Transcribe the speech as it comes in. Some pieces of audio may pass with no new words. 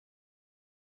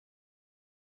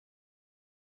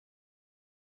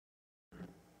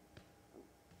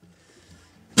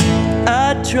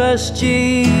I trust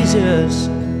Jesus,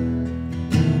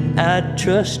 I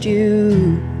trust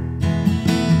you.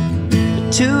 The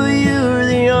two of you are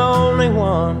the only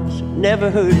ones who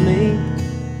never hurt me.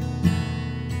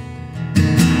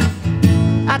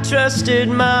 I trusted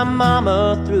my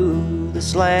mama through the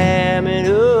slamming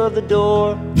of the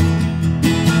door,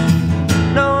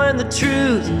 knowing the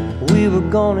truth, we were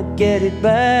gonna get it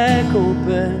back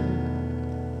open.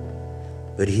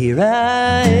 But here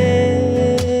I am,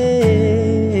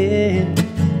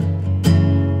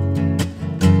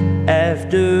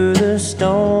 after the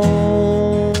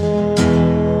storm.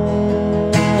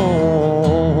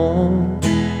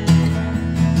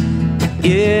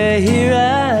 Yeah, here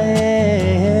I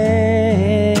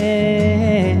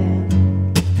am,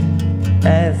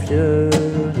 after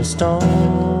the storm.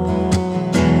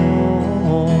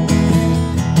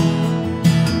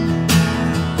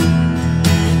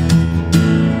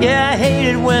 Yeah, I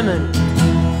hated women,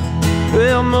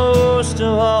 well, most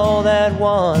of all that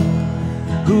one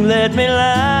who let me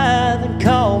lie, then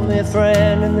called me a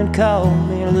friend, and then called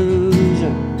me a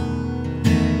loser.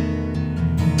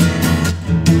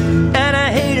 And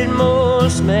I hated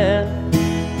most men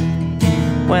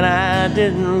when I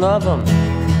didn't love them.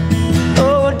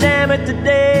 Oh, damn it, the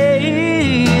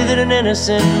day that an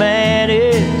innocent man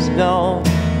is gone.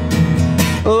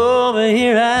 Oh, but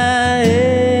here I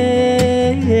am,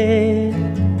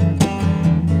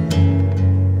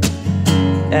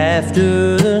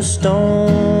 after the storm.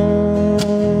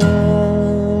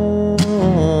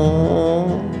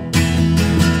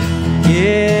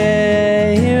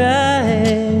 Yeah, here I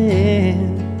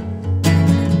am,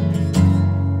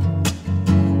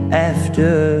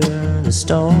 after the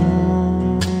storm.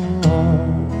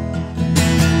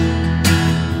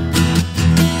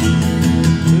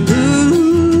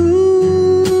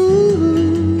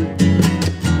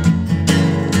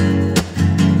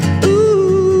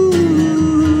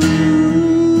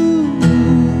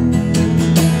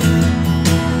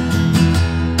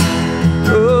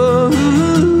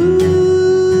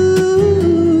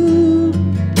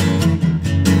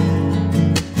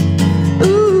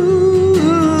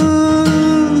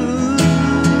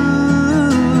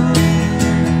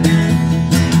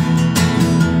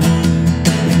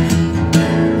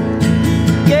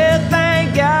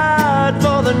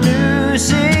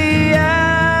 See,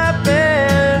 I've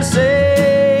been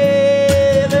sailing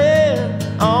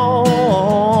on.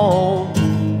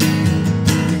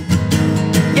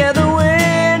 Yeah, the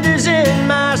wind is in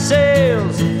my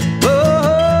sails,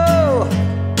 oh,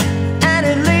 and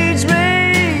it leads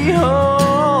me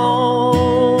home.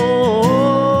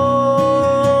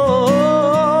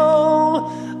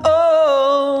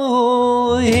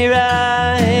 Oh, here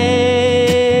I am,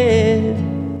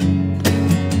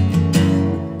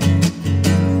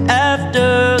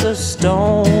 after the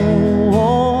storm.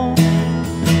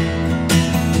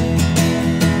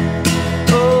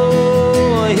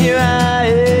 Oh, here I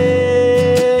am,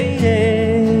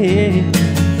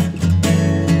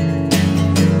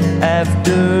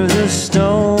 after the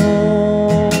storm.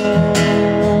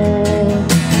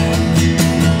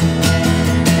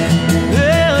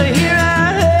 Well, here I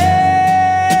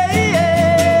am,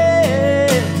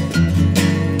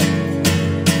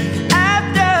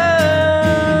 after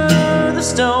the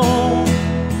storm.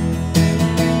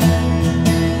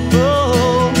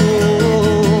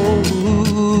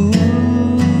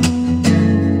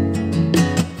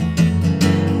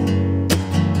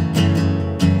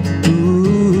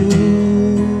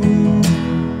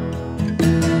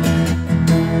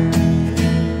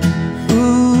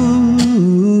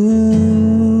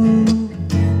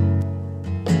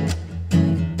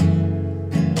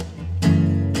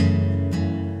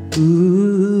 Ooh.